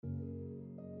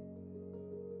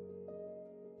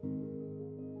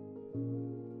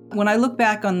When I look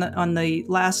back on the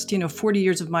last, 40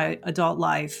 years of my adult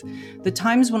life, the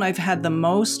times when I've had the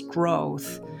most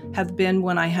growth have been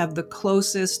when I have the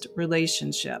closest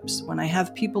relationships, when I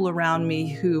have people around me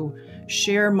who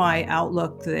share my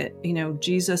outlook that,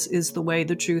 Jesus is the way,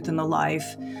 the truth, and the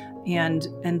life. And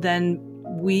then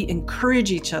we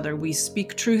encourage each other, we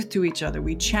speak truth to each other,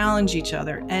 we challenge each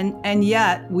other, and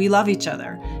yet we love each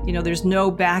other. There's no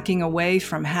backing away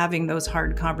from having those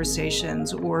hard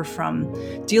conversations or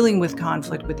from dealing with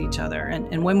conflict with each other.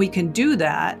 And when we can do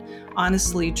that,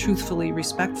 honestly, truthfully,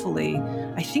 respectfully,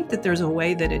 I think that there's a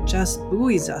way that it just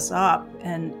buoys us up.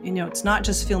 And, it's not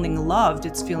just feeling loved,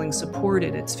 it's feeling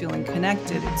supported, it's feeling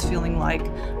connected, it's feeling like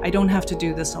I don't have to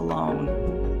do this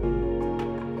alone.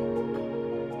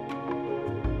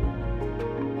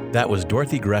 That was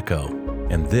Dorothy Greco,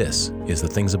 and this is the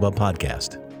Things Above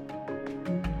podcast.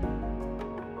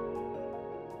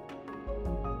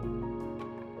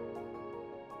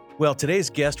 Well, today's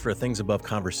guest for a Things Above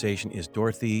conversation is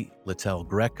Dorothy Littell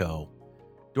Greco.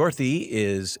 Dorothy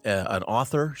is an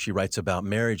author. She writes about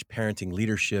marriage, parenting,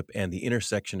 leadership, and the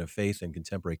intersection of faith and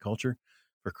contemporary culture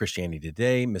for Christianity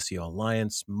Today, Missio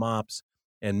Alliance, MOPS,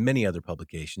 and many other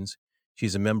publications.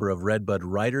 She's a member of Redbud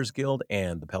Writers Guild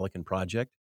and the Pelican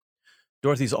Project.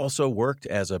 Dorothy's also worked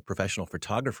as a professional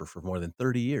photographer for more than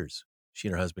 30 years. She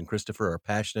and her husband, Christopher, are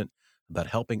passionate about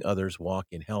helping others walk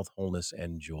in health, wholeness,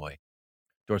 and joy.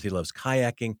 Dorothy loves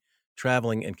kayaking,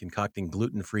 traveling, and concocting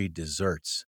gluten-free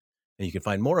desserts. And you can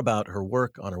find more about her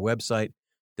work on her website,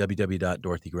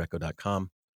 www.dorothygreco.com,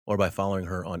 or by following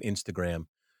her on Instagram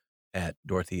at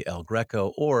Dorothy L.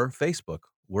 Greco or Facebook,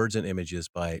 Words and Images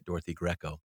by Dorothy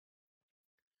Greco.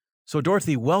 So,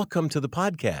 Dorothy, welcome to the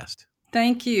podcast.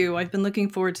 Thank you. I've been looking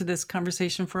forward to this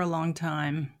conversation for a long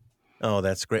time. Oh,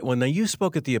 that's great. Well, now you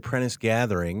spoke at the Apprentice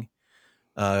Gathering,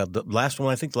 the last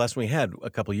one we had a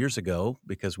couple of years ago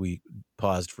because we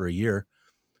paused for a year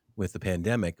with the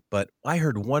pandemic. But I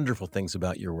heard wonderful things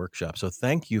about your workshop. So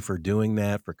thank you for doing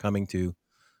that, for coming to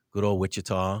good old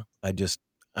Wichita.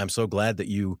 I'm so glad that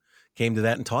you came to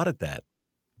that and taught at that.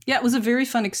 Yeah, it was a very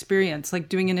fun experience. Like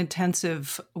doing an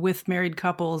intensive with married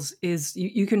couples is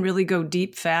you can really go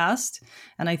deep fast.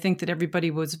 And I think that everybody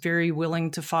was very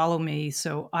willing to follow me.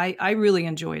 So I really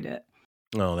enjoyed it.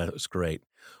 Oh, that was great.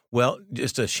 Well,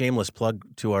 just a shameless plug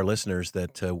to our listeners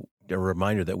that a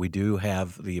reminder that we do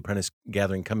have the Apprentice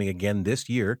Gathering coming again this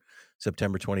year,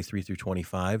 September 23 through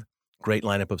 25. Great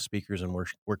lineup of speakers and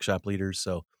workshop leaders.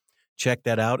 So check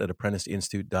that out at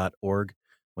apprenticeinstitute.org.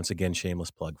 Once again,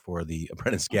 shameless plug for the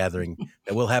Apprentice Gathering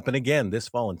that will happen again this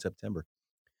fall in September.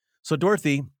 So,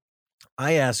 Dorothy,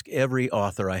 I ask every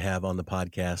author I have on the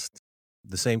podcast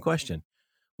the same question,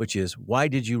 which is, why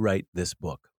did you write this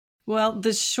book? Well,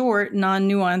 the short,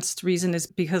 non-nuanced reason is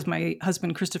because my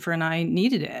husband, Christopher, and I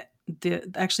needed it.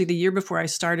 Actually, the year before I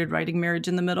started writing Marriage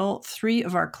in the Middle, 3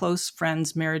 of our close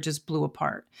friends' marriages blew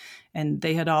apart. And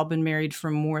they had all been married for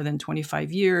more than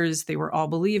 25 years. They were all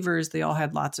believers. They all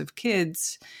had lots of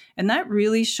kids. And that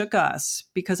really shook us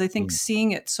because I think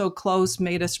seeing it so close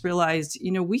made us realize,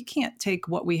 we can't take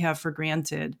what we have for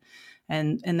granted.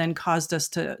 And then caused us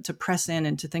to press in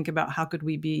and to think about how could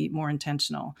we be more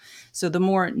intentional. So the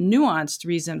more nuanced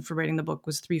reason for writing the book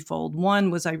was threefold. One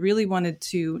was I really wanted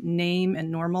to name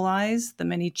and normalize the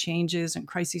many changes and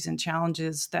crises and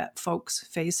challenges that folks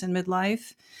face in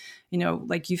midlife.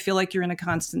 Like you feel like you're in a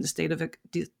constant state of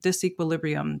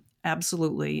disequilibrium.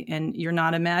 Absolutely. And you're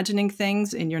not imagining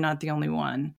things and you're not the only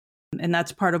one. And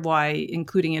that's part of why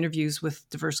including interviews with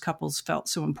diverse couples felt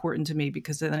so important to me,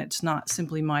 because then it's not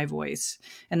simply my voice.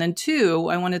 And then 2,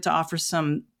 I wanted to offer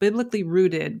some biblically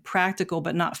rooted, practical,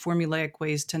 but not formulaic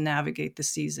ways to navigate the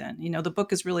season. The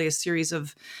book is really a series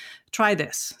of try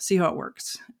this, see how it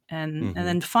works. And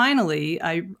then finally,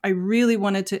 I really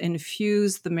wanted to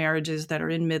infuse the marriages that are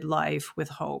in midlife with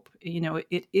hope.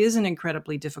 It is an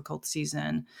incredibly difficult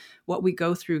season. What we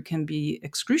go through can be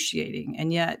excruciating,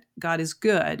 and yet God is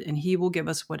good, and He will give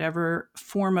us whatever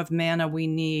form of manna we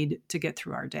need to get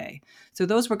through our day. So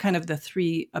those were kind of the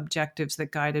 3 objectives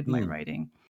that guided my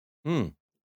writing.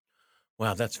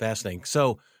 Wow, that's fascinating.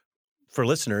 So for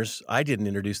listeners, I didn't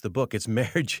introduce the book. It's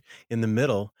Marriage in the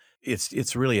Middle.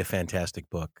 It's really a fantastic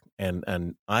book,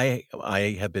 and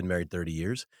I have been married 30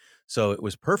 years, so it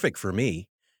was perfect for me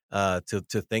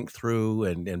to think through.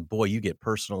 And boy, you get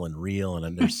personal and real,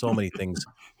 and there's so many things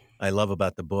I love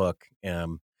about the book.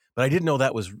 But I didn't know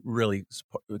that was really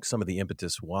some of the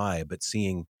impetus why. But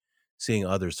seeing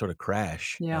others sort of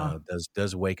crash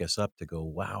does wake us up to go,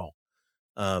 wow.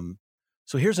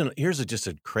 So here's just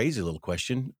a crazy little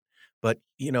question. But,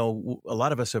 a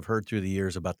lot of us have heard through the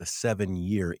years about the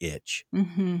 7-year itch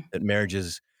that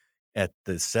marriages at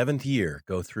the seventh year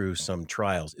go through some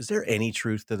trials. Is there any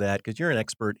truth to that? Because you're an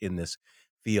expert in this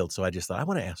field. So I just thought I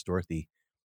want to ask Dorothy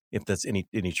if that's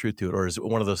any truth to it, or is it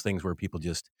one of those things where people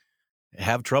just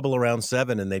have trouble around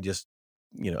seven and they just,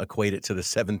 equate it to the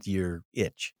seventh year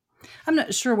itch? I'm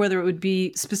not sure whether it would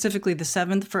be specifically the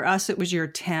seventh. For us, it was year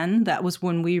 10. That was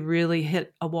when we really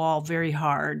hit a wall very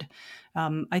hard.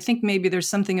 I think maybe there's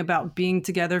something about being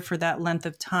together for that length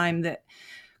of time that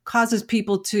causes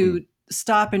people to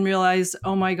stop and realize,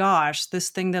 oh my gosh, this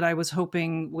thing that I was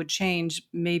hoping would change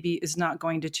maybe is not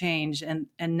going to change. And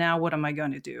now what am I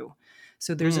going to do?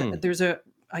 So there's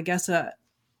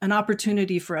an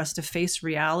opportunity for us to face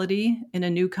reality in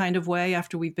a new kind of way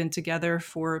after we've been together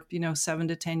for, 7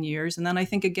 to 10 years. And then I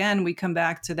think, again, we come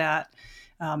back to that,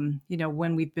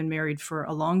 when we've been married for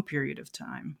a long period of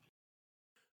time.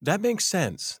 That makes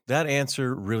sense. That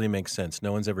answer really makes sense.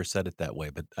 No one's ever said it that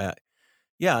way. But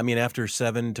yeah, I mean, after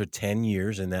 7 to 10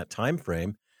 years in that time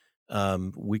frame,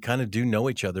 we kind of do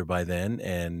know each other by then.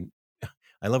 And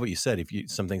I love what you said.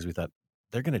 Some things we thought,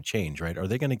 they're going to change, right?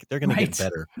 They're going to get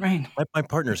better. Right. My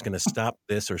partner's going to stop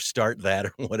this or start that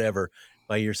or whatever.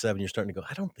 By year 7, you're starting to go,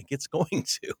 I don't think it's going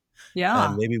to. Yeah.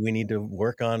 And maybe we need to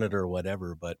work on it or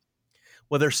whatever. But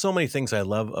well, there's so many things I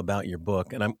love about your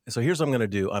book. And so here's what I'm going to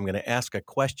do. I'm going to ask a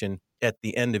question at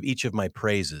the end of each of my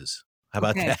praises. How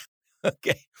about that?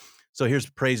 Okay. So here's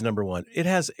praise number 1. It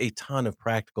has a ton of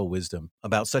practical wisdom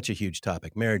about such a huge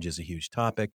topic. Marriage is a huge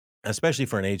topic, especially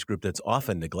for an age group that's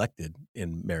often neglected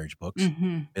in marriage books,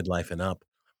 midlife and up.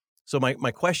 So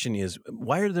my question is,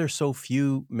 why are there so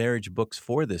few marriage books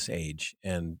for this age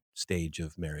and stage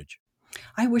of marriage?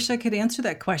 I wish I could answer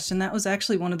that question. That was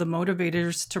actually one of the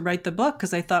motivators to write the book,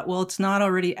 because I thought, well, it's not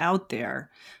already out there.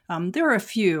 There are a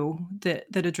few that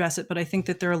address it, but I think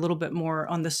that they're a little bit more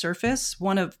on the surface.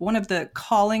 One of the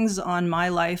callings on my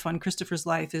life, on Christopher's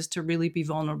life, is to really be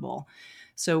vulnerable.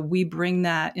 So we bring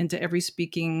that into every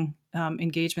speaking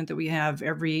engagement that we have,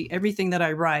 everything that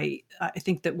I write. I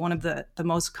think that one of the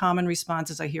most common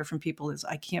responses I hear from people is,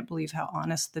 I can't believe how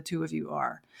honest the two of you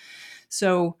are.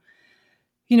 So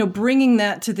bringing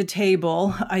that to the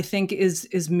table, I think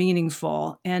is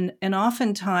meaningful. And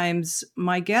oftentimes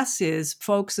my guess is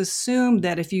folks assume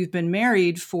that if you've been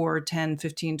married for 10,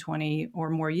 15, 20 or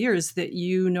more years, that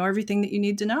you know everything that you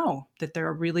need to know, that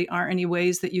there really aren't any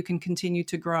ways that you can continue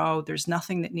to grow. There's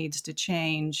nothing that needs to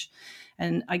change.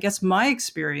 And I guess my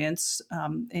experience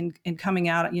in coming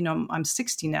out, I'm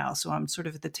 60 now, so I'm sort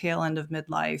of at the tail end of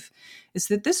midlife, is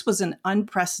that this was an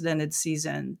unprecedented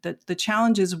season, that the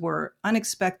challenges were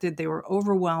unexpected. They were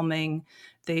overwhelming.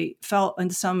 They felt in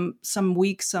some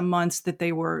weeks, some months, that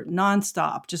they were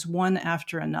nonstop, just one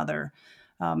after another.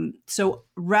 So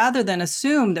rather than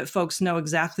assume that folks know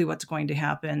exactly what's going to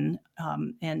happen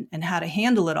and how to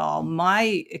handle it all,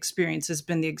 my experience has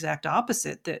been the exact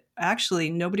opposite, that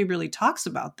actually nobody really talks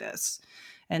about this.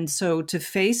 And so to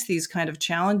face these kind of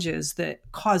challenges that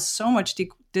cause so much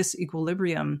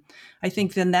disequilibrium, I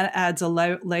think then that adds a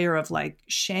layer of like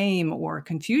shame or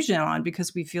confusion on,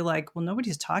 because we feel like, well,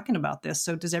 nobody's talking about this.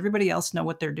 So does everybody else know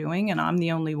what they're doing? And I'm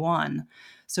the only one.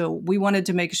 So we wanted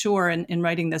to make sure in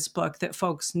writing this book that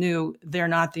folks knew they're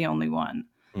not the only one.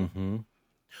 Mm-hmm.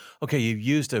 Okay, you've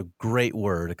used a great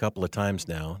word a couple of times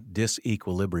now,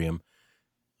 disequilibrium.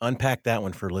 Unpack that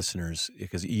one for listeners,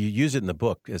 because you use it in the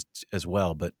book as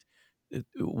well. But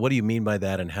what do you mean by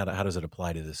that, and how does it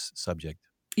apply to this subject?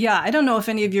 Yeah, I don't know if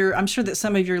I'm sure that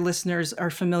some of your listeners are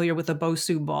familiar with a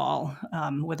Bosu ball,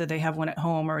 whether they have one at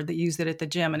home or they use it at the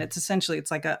gym. And it's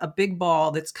like a big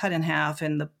ball that's cut in half,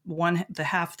 and the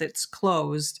half that's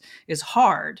closed is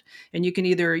hard. And you can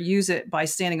either use it by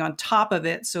standing on top of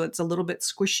it, so it's a little bit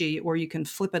squishy, or you can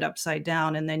flip it upside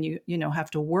down, and then you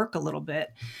have to work a little bit.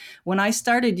 When I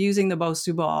started using the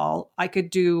Bosu ball, I could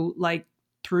do like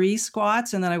 3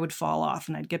 squats, and then I would fall off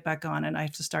and I'd get back on and I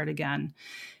have to start again.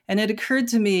 And it occurred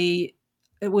to me,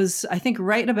 it was, I think,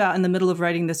 right about in the middle of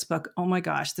writing this book, oh my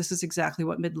gosh, this is exactly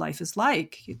what midlife is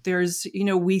like. There's,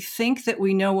 we think that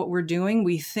we know what we're doing.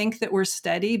 We think that we're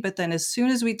steady, but then as soon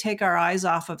as we take our eyes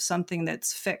off of something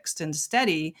that's fixed and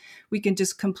steady, we can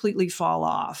just completely fall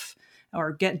off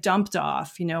or get dumped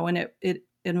off, and it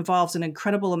involves an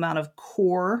incredible amount of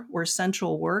core or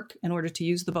central work in order to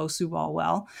use the Bosu ball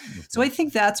well. Mm-hmm. So I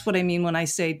think that's what I mean when I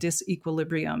say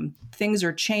disequilibrium. Things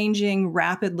are changing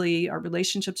rapidly. Our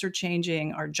relationships are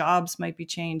changing. Our jobs might be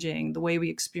changing. The way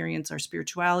we experience our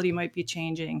spirituality might be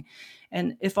changing.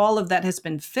 And if all of that has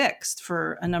been fixed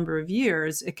for a number of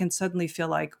years, it can suddenly feel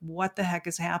like, what the heck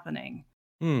is happening?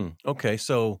 Okay.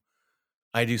 So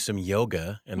I do some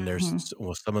yoga, and there's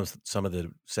some of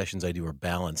the sessions I do are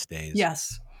balance days.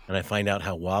 Yes. and I find out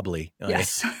how wobbly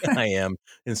Yes. I am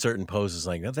in certain poses.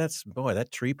 Like, oh, that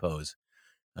tree pose.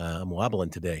 I'm wobbling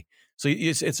today. So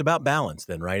it's about balance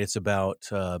then, right? It's about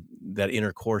that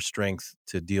inner core strength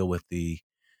to deal with the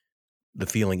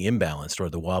feeling imbalanced or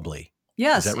the wobbly. Is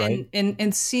Yes, that right?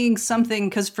 and seeing something,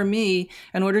 because for me,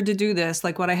 in order to do this,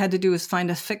 like what I had to do is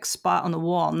find a fixed spot on the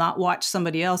wall, not watch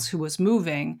somebody else who was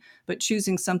moving, but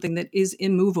choosing something that is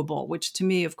immovable, which to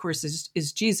me, of course,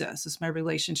 is Jesus, is my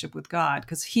relationship with God,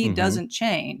 because he Hmm. doesn't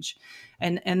change.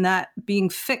 And that being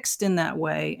fixed in that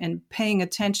way and paying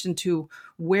attention to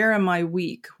where am I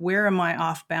weak, where am I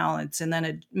off balance, and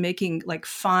then making like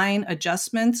fine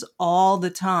adjustments all the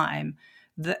time,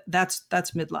 that's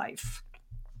midlife.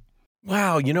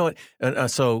 Wow, you know what?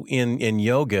 So in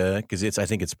yoga, because I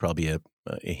think it's probably a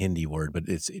Hindi word, but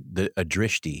it's a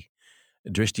drishti.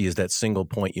 Drishti is that single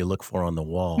point you look for on the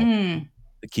wall Hmm.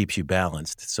 that keeps you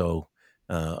balanced. So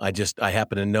I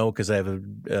happen to know because I have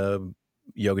a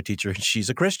yoga teacher.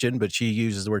 She's a Christian, but she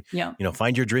uses the word, Yeah.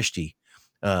 find your drishti.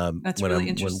 That's really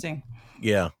interesting.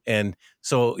 Yeah, and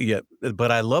so yeah,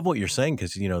 but I love what you're saying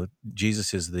because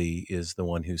Jesus is the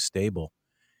one who's stable.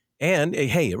 And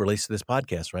hey, it relates to this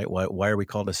podcast, right? Why are we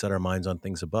called to set our minds on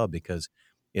things above? Because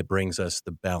it brings us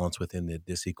the balance within the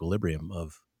disequilibrium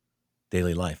of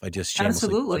daily life. I just shamelessly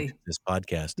plugged Absolutely. this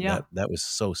podcast. Yeah. That was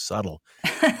so subtle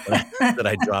that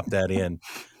I dropped that in.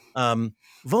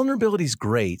 Vulnerability is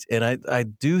great, and I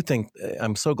do think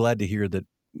I'm so glad to hear that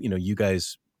you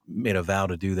guys made a vow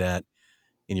to do that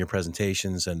in your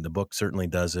presentations, and the book certainly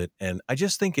does it. And I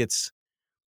just think it's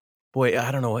boy,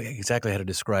 I don't know exactly how to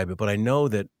describe it, but I know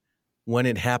that when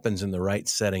it happens in the right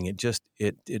setting,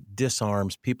 it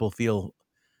disarms. People feel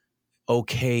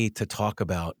okay to talk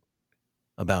about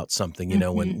something, when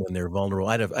Mhm. they're vulnerable.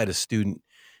 I had a student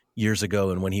years ago,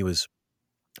 and when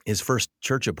his first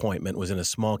church appointment was in a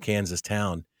small Kansas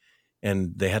town,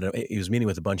 and he was meeting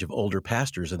with a bunch of older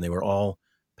pastors, and they were all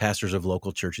pastors of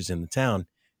local churches in the town,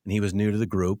 and he was new to the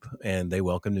group, and they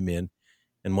welcomed him in.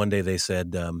 And one day they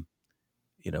said,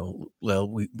 well,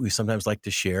 we sometimes like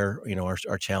to share,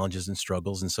 our challenges and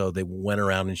struggles. And so they went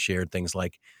around and shared things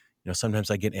like, sometimes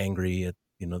I get angry at,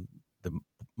 the,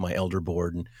 my elder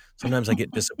board, and sometimes I get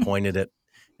disappointed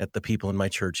at the people in my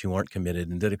church who aren't committed.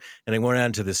 And I went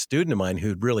around to this student of mine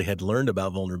who really had learned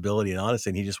about vulnerability and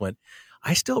honesty. And he just went,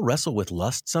 I still wrestle with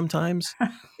lust sometimes.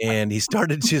 And he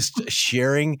started just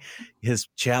sharing his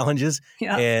challenges.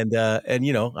 Yeah. And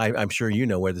I'm sure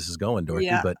where this is going, Dorothy,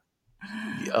 Yeah. but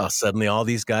suddenly all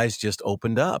these guys just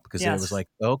opened up because it was Yes. like,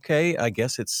 okay, I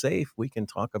guess it's safe. We can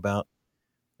talk about,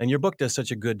 and your book does such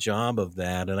a good job of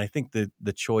that. And I think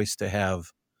the choice to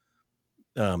have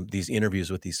these interviews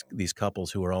with these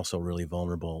couples who are also really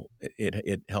vulnerable,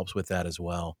 it helps with that as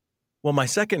well. Well, my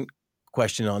second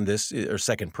question on this, or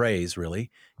second praise really,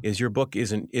 is your book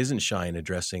isn't shy in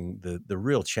addressing the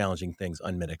real challenging things,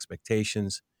 unmet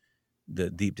expectations, the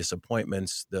deep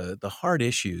disappointments, the hard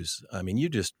issues. I mean, you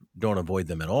just don't avoid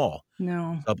them at all.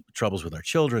 No. Troubles with our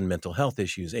children, mental health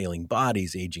issues, ailing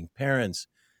bodies, aging parents,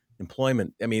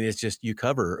 employment. I mean, it's just you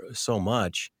cover so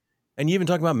much. And you even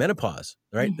talk about menopause,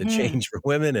 right? The Mhm. change for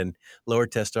women and lower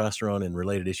testosterone and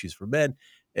related issues for men.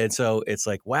 And so it's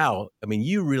like, wow, I mean,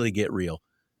 you really get real.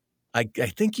 I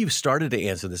think you've started to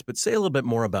answer this, but say a little bit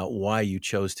more about why you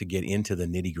chose to get into the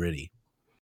nitty gritty.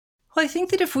 Well, I think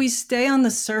that if we stay on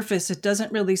the surface, it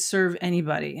doesn't really serve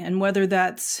anybody. And whether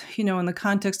that's, in the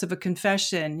context of a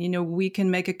confession, we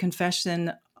can make a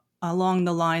confession along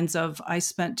the lines of, I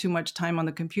spent too much time on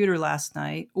the computer last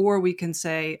night. Or we can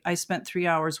say, I spent 3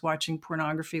 hours watching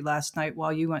pornography last night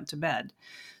while you went to bed.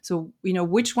 So,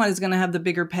 which one is going to have the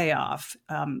bigger payoff?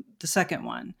 The second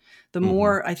one. Hmm.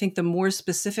 I think the more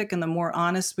specific and the more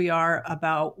honest we are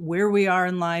about where we are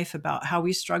in life, about how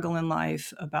we struggle in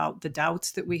life, about the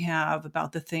doubts that we have,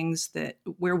 about the things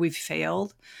where we've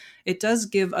failed, it does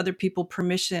give other people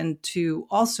permission to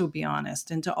also be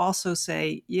honest and to also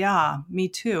say, yeah, me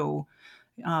too.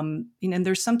 And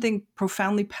there's something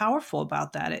profoundly powerful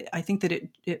about that. I think that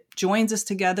it joins us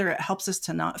together. It helps us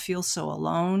to not feel so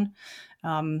alone.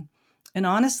 Um, and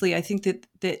honestly, I think that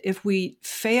if we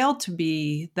fail to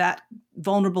be that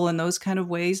vulnerable in those kind of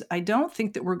ways, I don't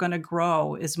think that we're going to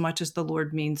grow as much as the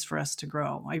Lord means for us to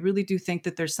grow. I really do think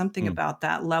that there's something about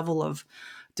that level of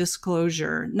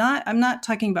disclosure. I'm not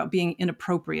talking about being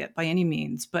inappropriate by any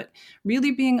means, but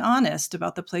really being honest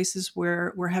about the places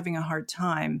where we're having a hard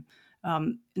time.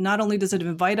 Not only does it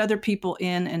invite other people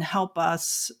in and help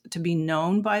us to be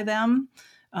known by them,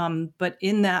 But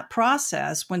in that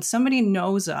process, when somebody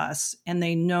knows us and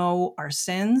they know our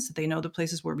sins, they know the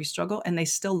places where we struggle, and they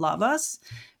still love us,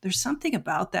 there's something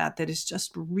about that that is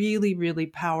just really, really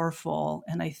powerful,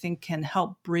 and I think can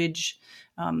help bridge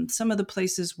some of the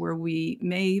places where we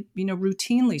may,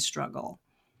 routinely struggle.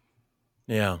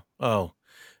 Yeah. Oh,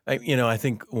 I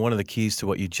think one of the keys to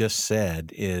what you just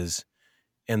said is,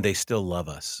 and they still love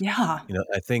us. Yeah.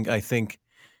 I think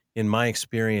in my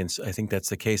experience, I think that's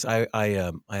the case. I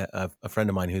have a friend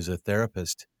of mine who's a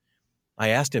therapist. I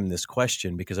asked him this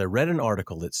question because I read an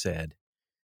article that said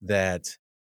that,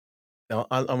 now,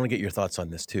 I'm going to get your thoughts on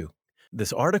this too.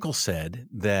 This article said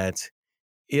that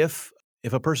if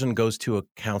if a person goes to a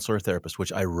counselor or therapist,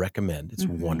 which I recommend, it's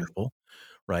Hmm. wonderful,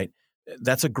 right?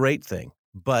 That's a great thing.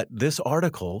 But this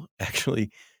article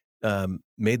actually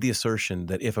made the assertion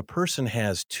that if a person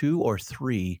has two or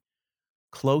three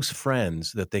close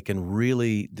friends that they can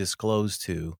really disclose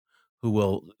to, who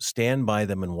will stand by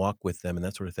them and walk with them and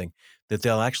that sort of thing, that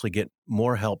they'll actually get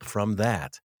more help from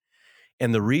that.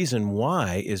 And the reason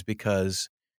why is because,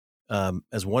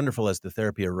 as wonderful as the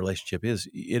therapy or relationship is,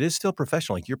 it is still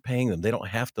professional. Like, you're paying them. They don't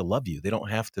have to love you. They don't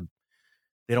have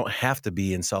to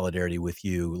be in solidarity with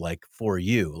you, like, for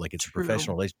you, like it's a True.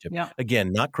 professional relationship. Yeah.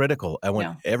 Again, not critical. I want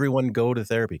Yeah. everyone to go to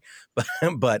therapy. But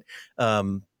but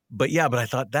um but I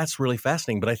thought that's really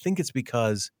fascinating. But I think it's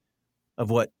because of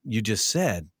what you just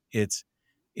said. It's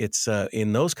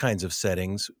in those kinds of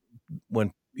settings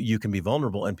when you can be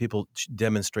vulnerable and people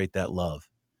demonstrate that love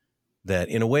that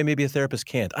in a way maybe a therapist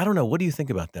can't. I don't know. What do you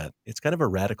think about that? It's kind of a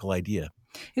radical idea.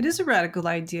 It is a radical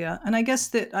idea. And I guess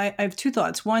that I have two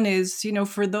thoughts. One is,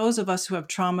 for those of us who have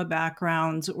trauma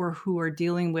backgrounds or who are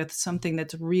dealing with something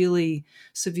that's really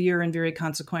severe and very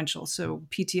consequential, so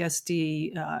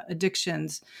PTSD,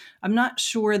 addictions, I'm not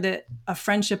sure that a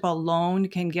friendship alone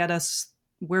can get us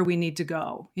where we need to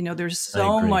go. There's I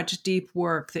so agree. much deep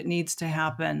work that needs to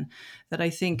happen that I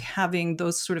think having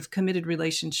those sort of committed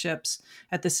relationships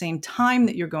at the same time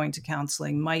that you're going to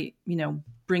counseling might,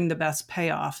 bring the best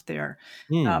payoff there.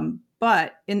 Hmm.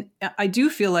 I do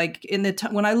feel like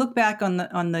when I look back on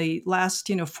the last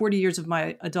 40 years of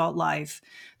my adult life,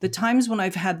 the times when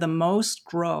I've had the most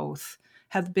growth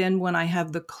have been when I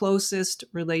have the closest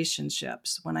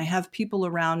relationships, when I have people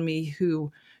around me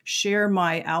who share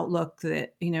my outlook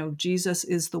that Jesus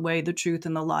is the way, the truth,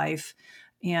 and the life,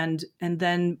 and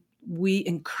then we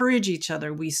encourage each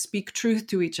other, we speak truth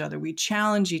to each other, we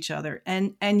challenge each other,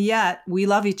 and yet we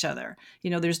love each other.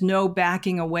 There's no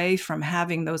backing away from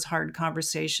having those hard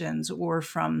conversations or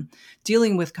from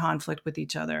dealing with conflict with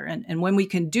each other. And when we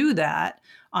can do that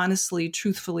honestly,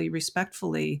 truthfully,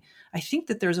 respectfully, I think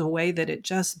that there's a way that it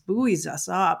just buoys us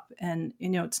up. And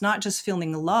it's not just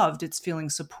feeling loved, it's feeling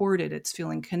supported, it's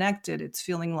feeling connected, it's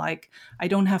feeling like I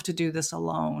don't have to do this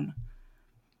alone.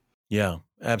 Yeah,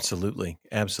 absolutely.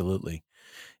 Absolutely.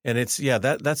 And it's, yeah,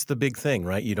 that's the big thing,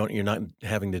 right? You're not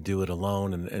having to do it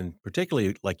alone, and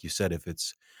particularly like you said, if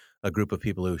it's a group of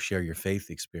people who share your faith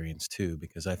experience too,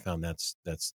 because I found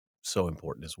that's so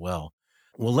important as well.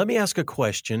 Well, let me ask a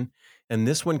question, and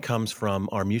this one comes from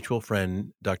our mutual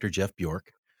friend, Dr. Jeff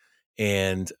Bjork.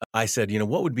 And I said,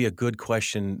 what would be a good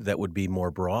question that would be more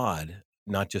broad,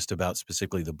 not just about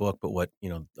specifically the book, but what,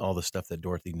 all the stuff that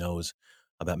Dorothy knows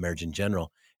about marriage in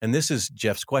general. And this is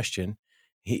Jeff's question.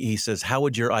 He says, how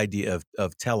would your idea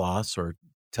of telos or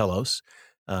telos,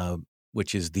 uh,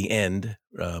 which is the end,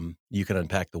 you can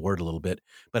unpack the word a little bit,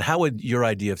 but how would your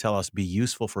idea of telos be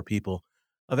useful for people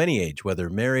of any age, whether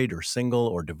married or single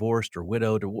or divorced or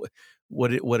widowed, or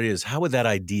what it is? How would that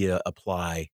idea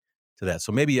apply to that?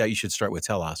 So maybe you should start with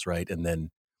telos, right? And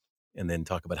then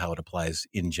talk about how it applies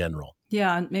in general.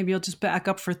 Yeah, and maybe I'll just back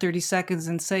up for 30 seconds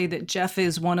and say that Jeff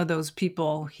is one of those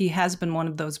people. He has been one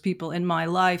of those people in my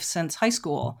life since high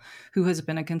school who has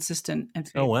been a consistent and Oh,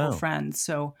 faithful wow. friend.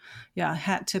 So, yeah,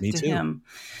 hat tip Me to too. him.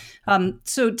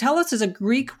 So telos is a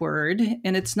Greek word,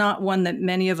 and it's not one that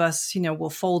many of us, will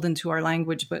fold into our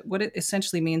language. But what it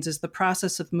essentially means is the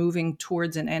process of moving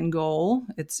towards an end goal.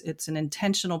 It's an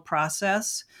intentional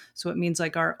process. So it means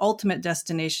like our ultimate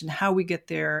destination, how we get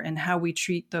there, and how we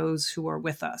treat those who are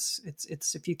with us. It's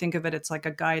if you think of it, it's like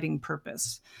a guiding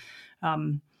purpose.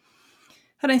 Um,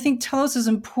 and I think telos is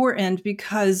important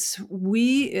because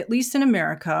we, at least in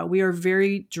America, we are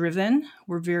very driven.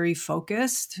 We're very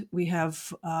focused. We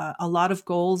have a lot of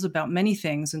goals about many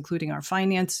things, including our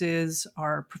finances,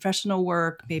 our professional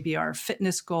work, maybe our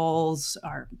fitness goals,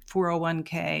 our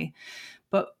 401k.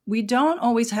 but we don't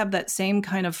always have that same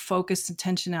kind of focused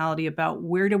intentionality about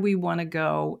where do we want to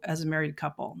go as a married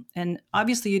couple. And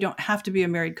obviously you don't have to be a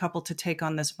married couple to take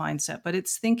on this mindset, but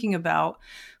it's thinking about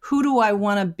who do I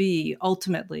want to be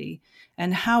ultimately,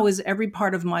 and how is every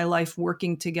part of my life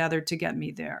working together to get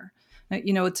me there.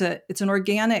 It's an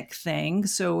organic thing.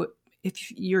 So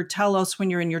if your telos when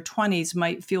you're in your 20s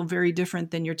might feel very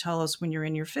different than your telos when you're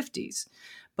in your 50s.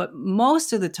 But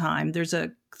most of the time, there's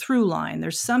a through line.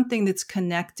 There's something that's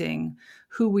connecting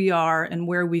who we are and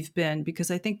where we've been,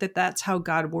 because I think that that's how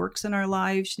God works in our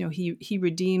lives. He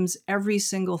redeems every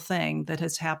single thing that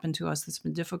has happened to us that's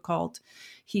been difficult.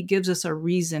 He gives us a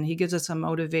reason. He gives us a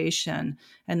motivation.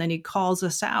 And then he calls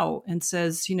us out and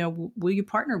says, will you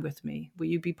partner with me? Will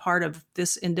you be part of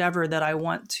this endeavor that I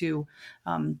want to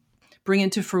bring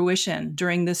into fruition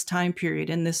during this time period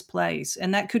in this place?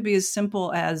 And that could be as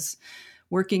simple as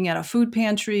working at a food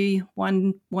pantry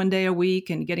one day a week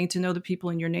and getting to know the people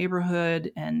in your neighborhood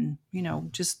and,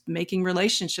 just making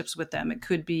relationships with them. It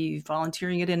could be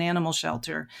volunteering at an animal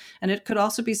shelter. And it could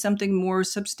also be something more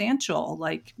substantial,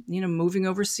 like, moving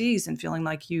overseas and feeling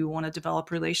like you want to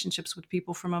develop relationships with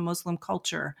people from a Muslim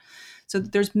culture. So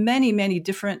there's many, many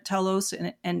different telos,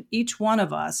 and each one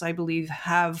of us, I believe,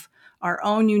 have our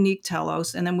own unique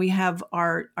telos. And then we have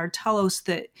our telos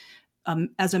that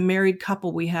as a married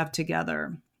couple we have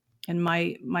together. And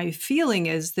my feeling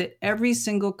is that every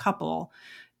single couple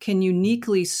can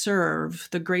uniquely serve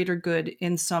the greater good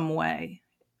in some way.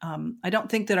 I don't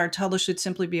think that our telos should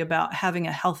simply be about having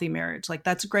a healthy marriage. Like,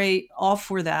 that's great, all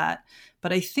for that.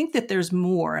 But I think that there's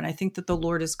more. And I think that the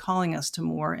Lord is calling us to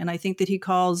more. And I think that he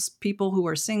calls people who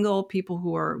are single, people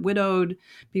who are widowed,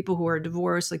 people who are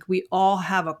divorced. Like, we all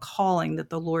have a calling that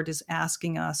the Lord is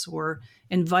asking us or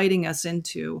inviting us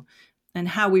into. And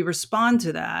how we respond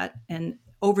to that, and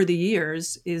over the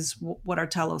years, is what our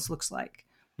telos looks like.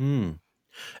 And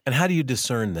how do you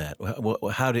discern that?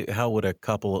 How would a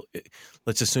couple?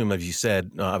 Let's assume, as you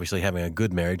said, obviously having a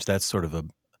good marriage, that's sort of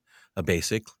a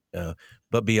basic.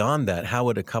 But beyond that, how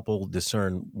would a couple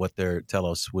discern what their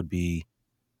telos would be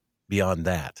beyond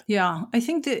that? Yeah, I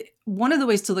think that one of the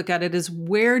ways to look at it is,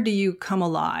 where do you come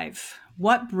alive?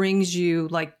 What brings you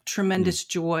like tremendous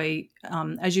joy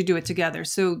as you do it together?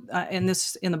 So in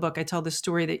the book, I tell this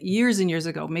story that years and years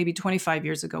ago, maybe 25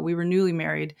 years ago, we were newly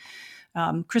married.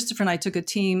 Christopher and I took a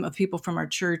team of people from our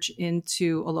church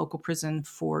into a local prison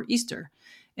for Easter.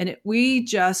 And we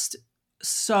just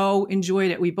so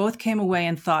enjoyed it. We both came away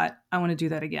and thought, I want to do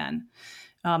that again.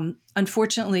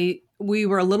 Unfortunately, we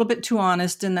were a little bit too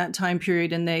honest in that time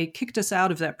period, and they kicked us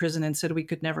out of that prison and said we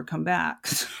could never come back.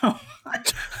 So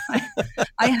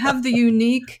I have the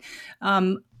unique,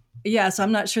 yes,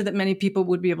 I'm not sure that many people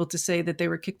would be able to say that they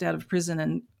were kicked out of prison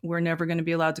and we're never going to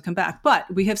be allowed to come back.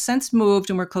 But we have since moved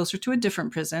and we're closer to a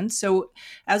different prison. So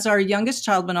as our youngest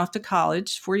child went off to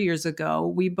college 4 years ago,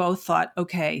 we both thought,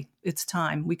 okay, it's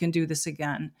time. We can do this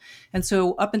again. And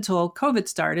so up until COVID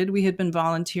started, we had been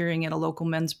volunteering at a local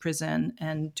men's prison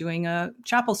and doing a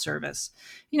chapel service.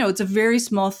 It's a very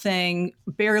small thing,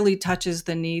 barely touches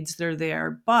the needs that are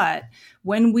there. But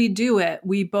when we do it,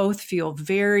 we both feel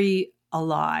very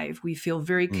alive. We feel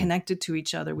very connected to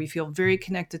each other. We feel very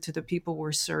connected to the people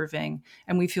we're serving,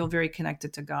 and we feel very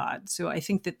connected to God. So I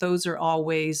think that those are all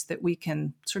ways that we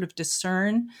can sort of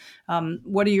discern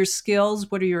what are your skills,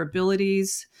 what are your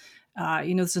abilities.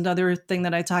 It's another thing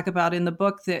that I talk about in the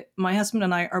book, that my husband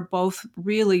and I are both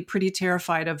really pretty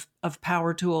terrified of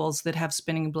power tools that have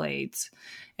spinning blades.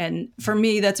 And for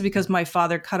me, that's because my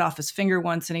father cut off his finger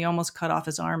once and he almost cut off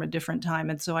his arm a different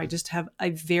time. And so I just have a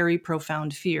very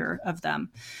profound fear of them.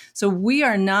 So we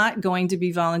are not going to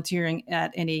be volunteering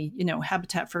at any,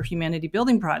 Habitat for Humanity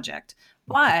building project.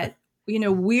 But, we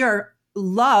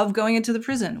love going into the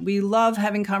prison. We love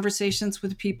having conversations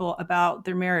with people about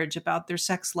their marriage, about their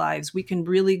sex lives. We can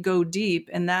really go deep,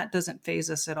 and that doesn't faze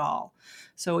us at all.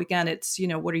 So again, it's,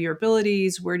 what are your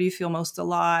abilities? Where do you feel most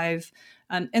alive?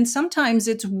 And sometimes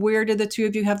it's, where do the two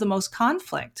of you have the most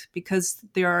conflict? Because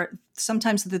there are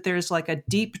sometimes that there's like a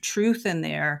deep truth in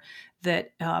there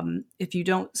that if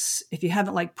you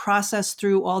haven't like processed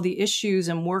through all the issues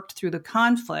and worked through the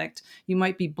conflict, you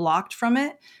might be blocked from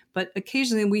it. But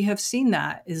occasionally we have seen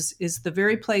that is the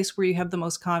very place where you have the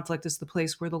most conflict is the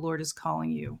place where the Lord is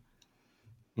calling you.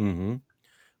 Mm-hmm.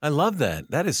 I love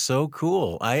that. That is so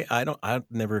cool. I'm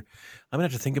gonna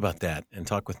have to think about that and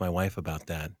talk with my wife about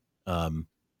that.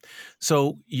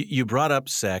 So you brought up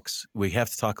sex. We have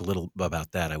to talk a little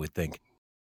about that, I would think.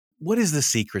 What is the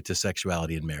secret to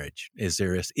sexuality in marriage? Is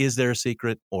there a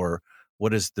secret, or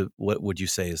what would you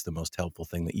say is the most helpful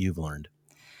thing that you've learned?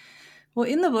 Well,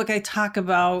 in the book, I talk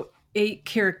about 8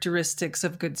 characteristics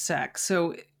of good sex.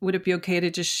 So would it be okay to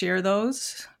just share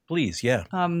those? Please, yeah.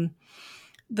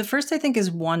 The first, I think,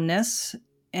 is oneness.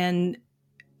 And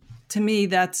to me,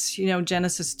 that's,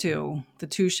 Genesis 2, the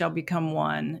two shall become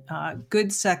one.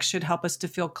 Good sex should help us to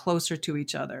feel closer to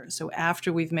each other. So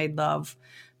after we've made love,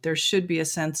 there should be a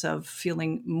sense of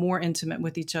feeling more intimate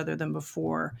with each other than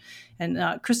before.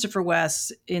 And Christopher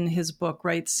West, in his book,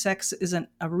 writes, sex isn't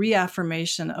a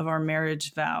reaffirmation of our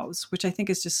marriage vows, which I think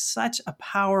is just such a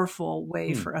powerful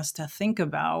way for us to think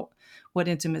about what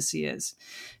intimacy is.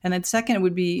 And then second, it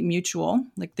would be mutual.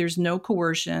 Like there's no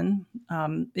coercion.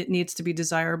 It needs to be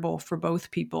desirable for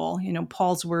both people.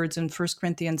 Paul's words in 1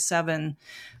 Corinthians 7,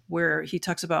 where he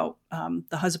talks about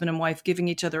the husband and wife giving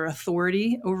each other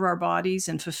authority over our bodies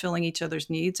and fulfilling each other's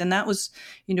needs. And that was,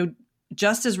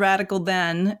 just as radical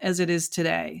then as it is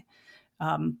today.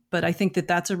 But I think that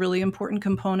that's a really important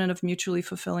component of mutually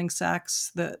fulfilling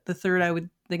sex. The third I would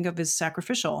think of is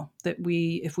sacrificial, that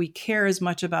if we care as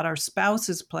much about our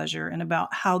spouse's pleasure and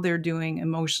about how they're doing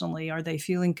emotionally, are they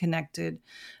feeling connected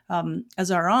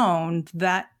as our own,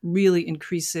 that really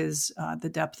increases the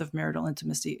depth of marital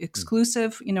intimacy.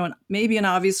 Exclusive, maybe an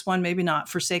obvious one, maybe not,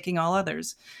 forsaking all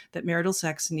others, that marital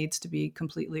sex needs to be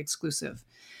completely exclusive.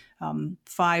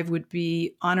 5 would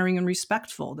be honoring and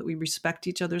respectful, that we respect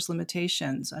each other's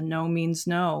limitations. A no means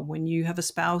no. When you have a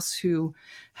spouse who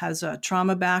has a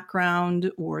trauma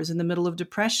background or is in the middle of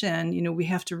depression, we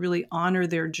have to really honor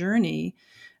their journey.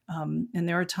 And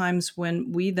there are times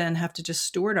when we then have to just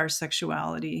steward our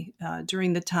sexuality.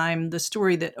 During the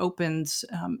story that opens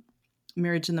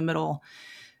Marriage in the Middle,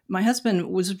 my husband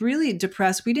was really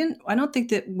depressed. I don't think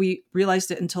that we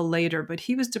realized it until later, but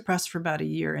he was depressed for about a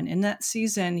year. And in that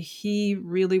season, he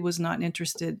really was not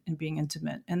interested in being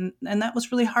intimate. And that was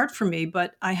really hard for me,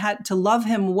 but I had to love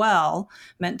him well,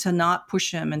 meant to not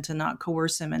push him and to not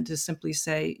coerce him and to simply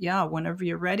say, yeah, whenever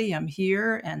you're ready, I'm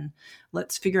here and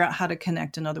let's figure out how to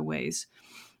connect in other ways.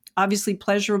 Obviously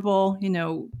pleasurable,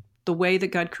 the way that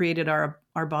God created our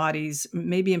bodies,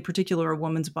 maybe in particular a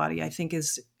woman's body, I think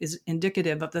is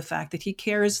indicative of the fact that he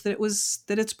cares that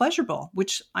it's pleasurable,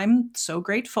 which I'm so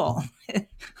grateful.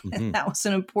 That was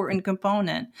an important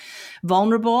component.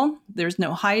 Vulnerable, there's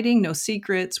no hiding, no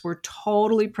secrets. We're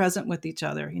totally present with each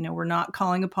other. We're not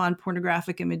calling upon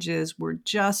pornographic images. We're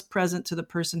just present to the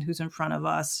person who's in front of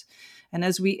us. And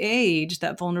as we age,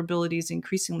 that vulnerability is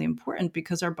increasingly important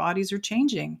because our bodies are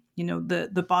changing.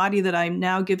 The body that I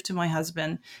now give to my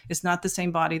husband is not the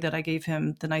same body that I gave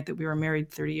him the night that we were married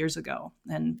 30 years ago.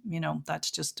 And, that's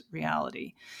just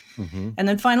reality. And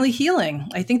then finally, healing.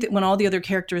 I think that when all the other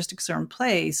characteristics are in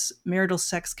place, marital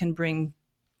sex can bring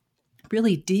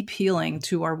really deep healing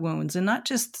to our wounds, and not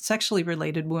just sexually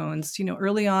related wounds.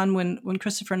 Early on when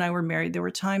Christopher and I were married, there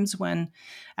were times when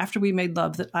after we made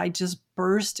love that I just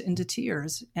burst into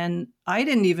tears, and I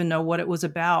didn't even know what it was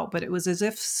about, but it was as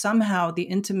if somehow the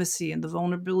intimacy and the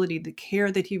vulnerability, the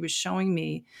care that he was showing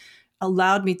me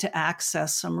allowed me to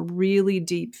access some really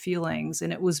deep feelings,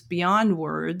 and it was beyond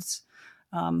words.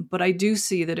 But I do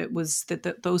see that it was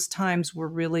that those times were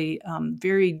really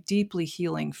very deeply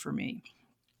healing for me.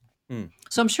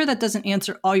 So I'm sure that doesn't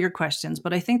answer all your questions,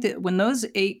 but I think that when those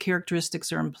 8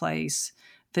 characteristics are in place,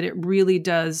 that it really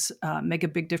does make a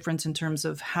big difference in terms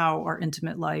of how our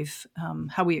intimate life,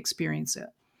 how we experience it.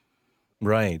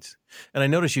 Right. And I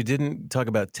noticed you didn't talk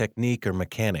about technique or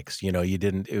mechanics. You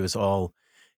didn't, it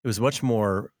was much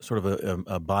more sort of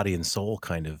a body and soul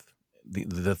kind of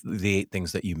the 8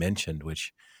 things that you mentioned,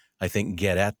 which I think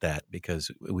get at that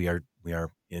because we are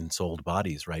ensouled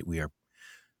bodies, right? We are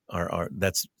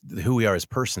that's who we are as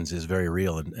persons is very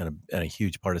real and a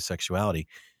huge part of sexuality.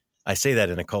 I say that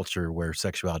in a culture where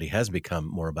sexuality has become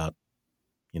more about,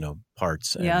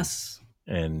 parts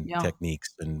and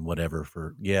techniques and whatever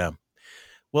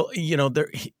Well,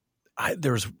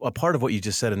 there's a part of what you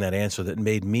just said in that answer that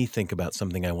made me think about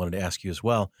something I wanted to ask you as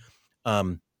well.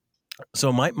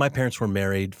 So my parents were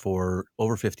married for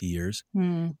over 50 years.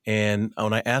 And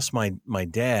when I asked my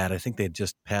dad, I think they had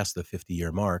just passed the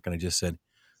 50-year mark, and I just said,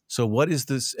 so what is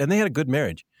this? And they had a good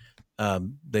marriage.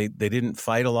 They didn't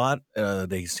fight a lot.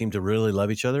 They seemed to really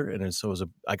love each other, and so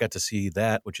I got to see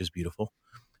that, which is beautiful.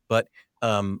 But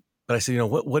I said,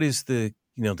 what is the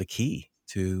the key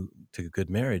to a good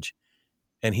marriage?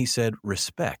 And he said,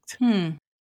 respect. And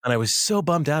I was so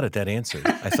bummed out at that answer.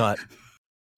 I thought,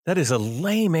 that is a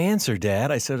lame answer,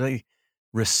 Dad. I said,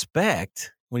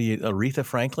 respect? What are you, Aretha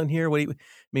Franklin here?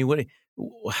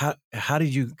 How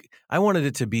did you, I wanted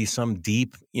it to be some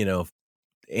deep,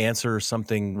 answer,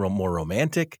 something more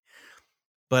romantic.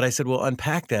 But I said, well,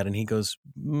 unpack that. And he goes,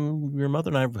 your mother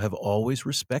and I have always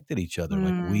respected each other.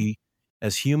 Like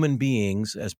as human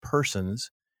beings, as persons,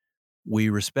 we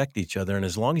respect each other. And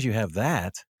as long as you have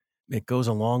that, it goes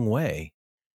a long way.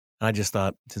 And I just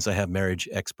thought, since I have marriage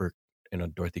expert,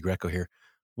 Dorothy Greco here,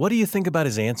 what do you think about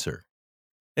his answer?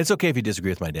 It's okay if you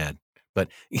disagree with my dad, but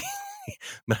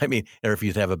I mean, or if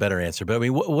you have a better answer. But I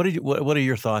mean, what are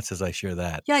your thoughts as I share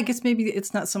that? Yeah, I guess maybe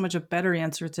it's not so much a better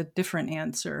answer; it's a different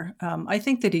answer. I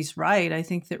think that he's right. I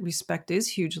think that respect is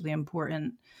hugely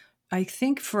important. I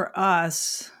think for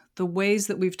us, the ways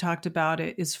that we've talked about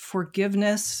it is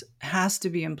forgiveness has to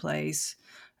be in place.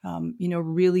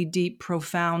 Really deep,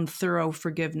 profound, thorough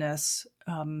forgiveness.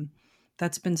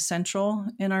 That's been central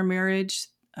in our marriage.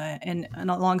 And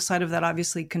alongside of that,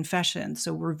 obviously, confession.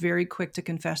 So we're very quick to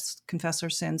confess our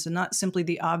sins, and not simply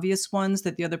the obvious ones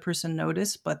that the other person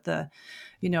noticed, but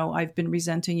I've been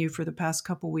resenting you for the past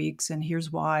couple weeks, and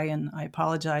here's why, and I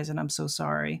apologize, and I'm so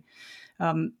sorry.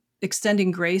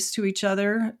 Extending grace to each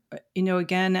other.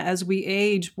 Again, as we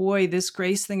age, boy, this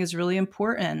grace thing is really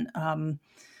important.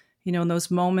 In those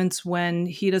moments when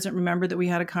he doesn't remember that we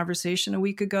had a conversation a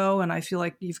week ago, and I feel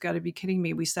like, you've got to be kidding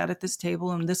me. We sat at this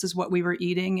table and this is what we were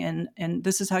eating, and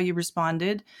this is how you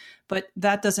responded. But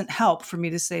that doesn't help for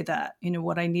me to say that.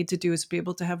 What I need to do is be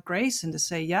able to have grace and to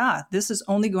say, yeah, this is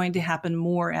only going to happen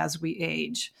more as we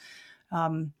age.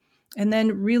 And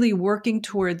then really working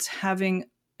towards having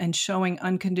and showing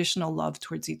unconditional love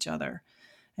towards each other.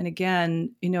 And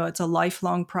again, it's a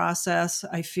lifelong process.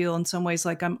 I feel in some ways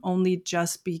like I'm only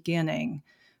just beginning.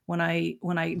 When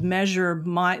I measure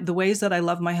the ways that I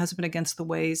love my husband against the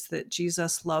ways that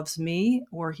Jesus loves me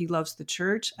or he loves the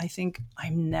church, I think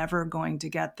I'm never going to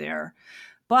get there.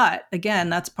 But again,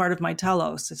 that's part of my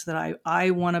telos, is that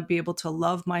I want to be able to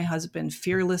love my husband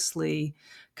fearlessly,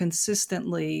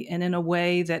 consistently, and in a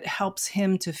way that helps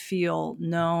him to feel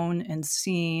known and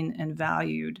seen and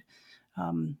valued.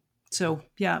 So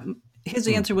yeah, his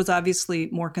answer was obviously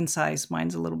more concise.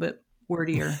 Mine's a little bit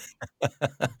wordier.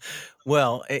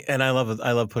 Well, and I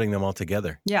love putting them all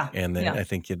together. Yeah. And yeah. I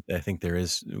think there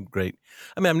is great.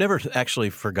 I mean, I've never actually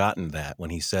forgotten that when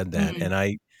he said that.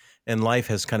 Mm-hmm. And life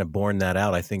has kind of borne that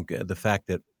out. I think the fact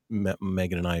that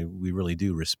Megan and I, we really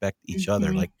do respect each other.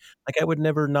 Mm-hmm. Like I would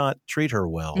never not treat her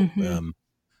well. Mm-hmm.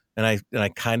 And I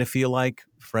kind of feel like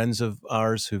friends of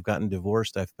ours who've gotten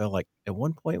divorced, I felt like at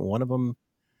one point, one of them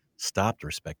stopped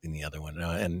respecting the other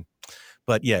one.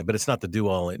 But it's not the do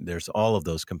all. There's all of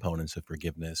those components of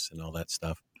forgiveness and all that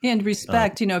stuff. And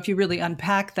respect, if you really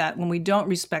unpack that, when we don't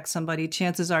respect somebody,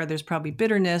 chances are there's probably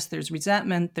bitterness, there's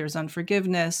resentment, there's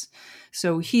unforgiveness.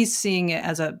 So he's seeing it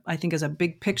as a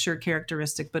big picture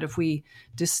characteristic. But if we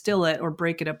distill it or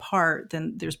break it apart,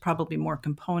 then there's probably more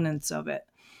components of it.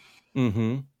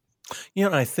 Mm-hmm.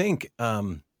 And I think,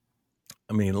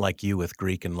 like you with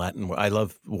Greek and Latin, I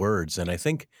love words. And I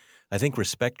think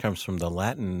respect comes from the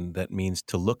Latin that means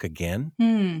to look again.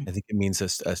 I think it means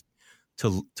us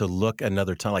to look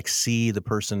another time, like see the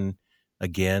person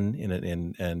again.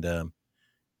 And I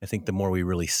think the more we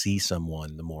really see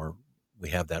someone, the more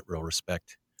we have that real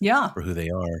respect for who they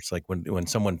are. It's like when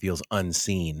someone feels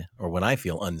unseen, or when I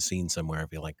feel unseen somewhere, I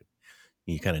feel like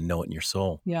you kind of know it in your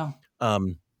soul. Yeah.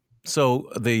 So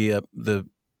the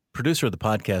producer of the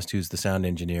podcast, who's the sound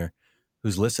engineer,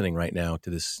 who's listening right now to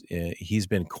this, he's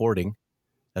been courting.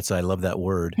 I love that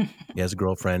word. He has a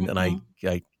girlfriend, and I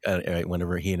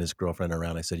whenever he and his girlfriend are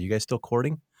around, I said, "You guys still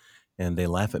courting?" And they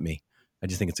laugh at me. I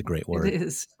just think it's a great word. It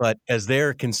is. But as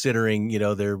they're considering,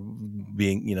 they're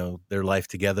being, their life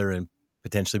together and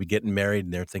potentially be getting married,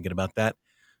 and they're thinking about that,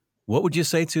 what would you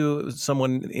say to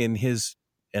someone in his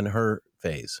and her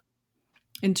phase?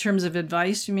 In terms of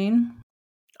advice, you mean?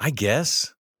 I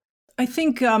guess. I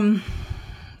think,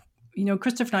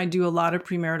 Christopher and I do a lot of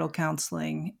premarital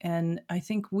counseling, and I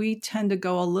think we tend to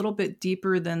go a little bit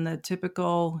deeper than the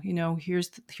typical, here's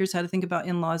how to think about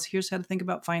in-laws, here's how to think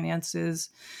about finances.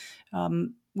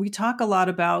 We talk a lot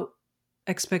about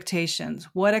expectations.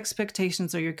 What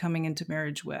expectations are you coming into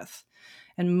marriage with?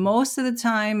 And most of the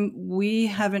time, we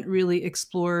haven't really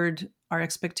explored our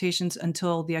expectations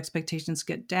until the expectations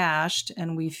get dashed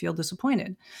and we feel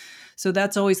disappointed. So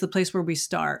that's always the place where we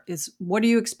start, is what are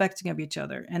you expecting of each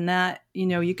other? And that,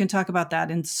 you can talk about that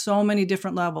in so many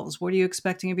different levels. What are you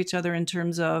expecting of each other in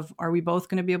terms of, are we both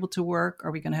going to be able to work?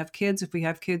 Are we going to have kids? If we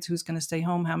have kids, who's going to stay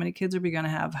home? How many kids are we going to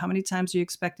have? How many times are you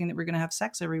expecting that we're going to have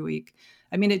sex every week?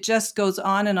 I mean, it just goes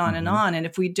on and on and on. And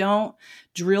if we don't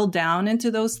drill down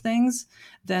into those things,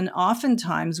 then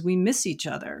oftentimes we miss each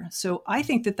other. So I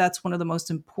think that that's one of the most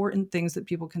important things that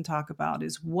people can talk about,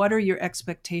 is what are your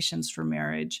expectations for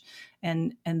marriage?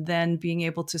 And then being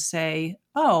able to say,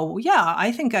 oh, yeah,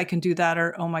 I think I can do that.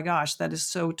 Or, oh my gosh, that is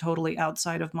so totally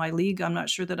outside of my league. I'm not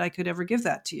sure that I could ever give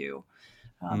that to you.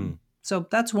 So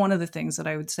that's one of the things that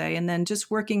I would say. And then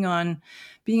just working on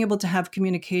being able to have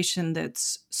communication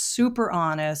that's super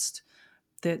honest,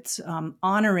 that's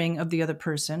honoring of the other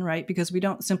person, right? Because we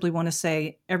don't simply want to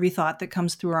say every thought that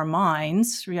comes through our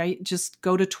minds, right? Just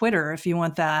go to Twitter if you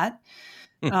want that.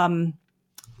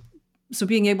 So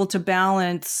being able to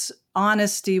balance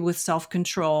honesty with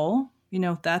self-control,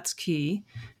 that's key.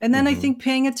 And then I think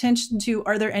paying attention to,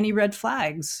 are there any red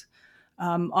flags?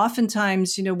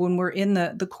 Oftentimes, when we're in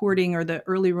the courting or the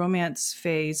early romance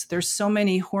phase, there's so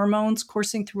many hormones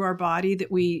coursing through our body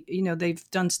that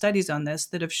they've done studies on this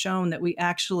that have shown that we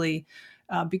actually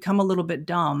become a little bit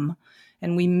dumb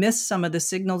and we miss some of the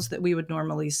signals that we would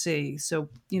normally see. So,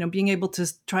 being able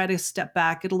to try to step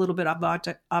back, get a little bit of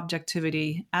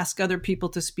objectivity, ask other people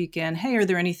to speak in. Hey, are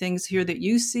there any things here that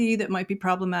you see that might be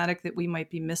problematic that we might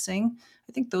be missing?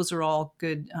 I think those are all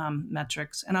good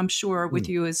metrics. And I'm sure with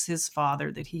you as his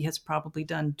father that he has probably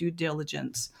done due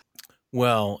diligence.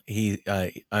 Well,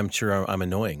 I'm sure I'm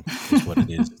annoying is what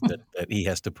it is that he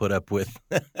has to put up with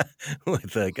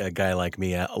with a guy like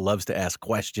me. Loves to ask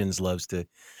questions, loves to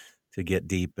get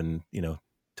deep and,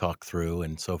 talk through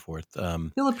and so forth.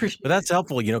 He'll appreciate but that's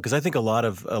helpful, because I think a lot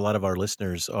of our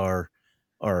listeners are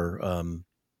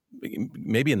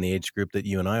maybe in the age group that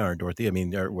you and I are, Dorothy. I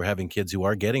mean, we're having kids who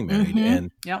are getting married,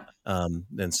 and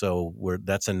so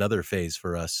that's another phase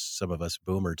for us. Some of us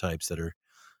boomer types that are,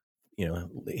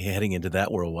 heading into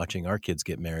that world, watching our kids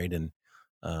get married and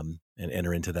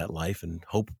enter into that life, and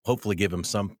hopefully give them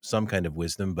some kind of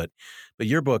wisdom. But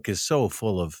your book is so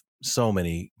full of so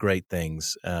many great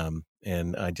things,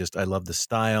 and I love the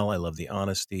style, I love the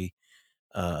honesty.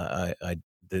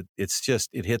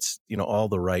 It hits all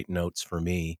the right notes for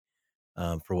me.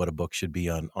 For what a book should be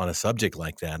on a subject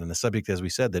like that, and a subject, as we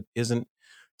said, that isn't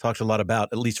talked a lot about,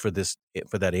 at least for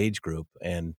that age group.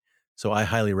 And so I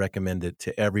highly recommend it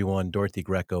to everyone. Dorothy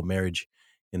Greco, Marriage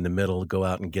in the Middle. Go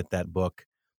out and get that book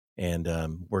and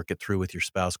work it through with your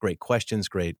spouse. Great questions,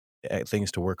 great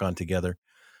things to work on together.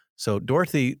 So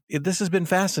Dorothy, this has been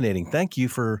fascinating. Thank you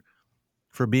for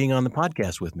being on the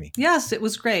podcast with me. Yes, it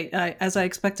was great, as I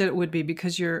expected it would be,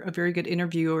 because you're a very good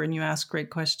interviewer and you ask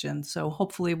great questions. So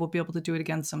hopefully we'll be able to do it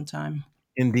again sometime.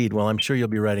 Indeed. Well, I'm sure you'll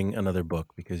be writing another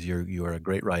book because you are a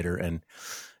great writer. And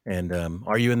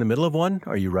are you in the middle of one?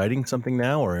 Are you writing something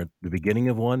now, or at the beginning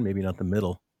of one? Maybe not the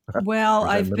middle. Well,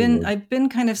 I've been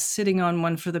kind of sitting on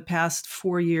one for the past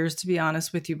 4 years, to be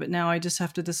honest with you. But now I just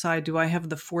have to decide: do I have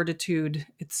the fortitude?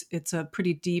 It's a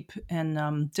pretty deep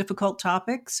and difficult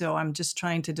topic, so I'm just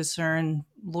trying to discern.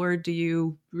 Lord, do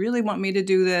you really want me to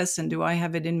do this, and do I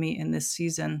have it in me in this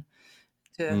season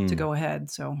to go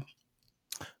ahead? So.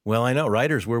 Well, I know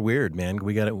writers, we're weird, man.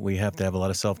 We have to have a lot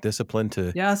of self-discipline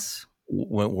to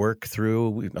work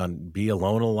through, be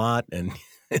alone a lot, and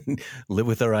live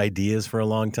with our ideas for a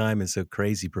long time. It's a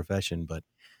crazy profession, but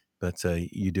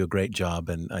you do a great job,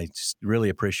 and I just really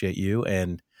appreciate you,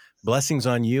 and blessings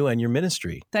on you and your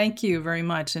ministry. Thank you very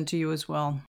much, and to you as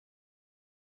well.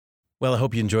 Well, I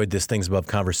hope you enjoyed this Things Above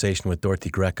conversation with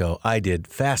Dorothy Greco. I did.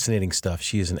 Fascinating stuff.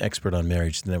 She is an expert on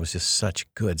marriage, and that was just such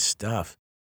good stuff.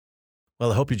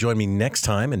 Well, I hope you join me next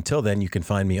time. Until then, you can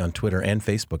find me on Twitter and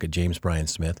Facebook at James Bryan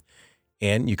Smith,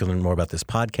 and you can learn more about this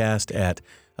podcast at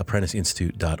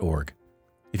ApprenticeInstitute.org.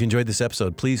 If you enjoyed this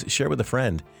episode, please share with a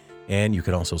friend, and you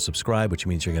can also subscribe, which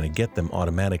means you're going to get them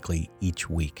automatically each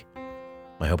week.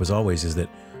 My hope, as always, is that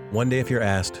one day if you're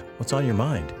asked, what's on your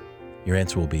mind? Your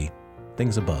answer will be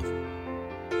things above.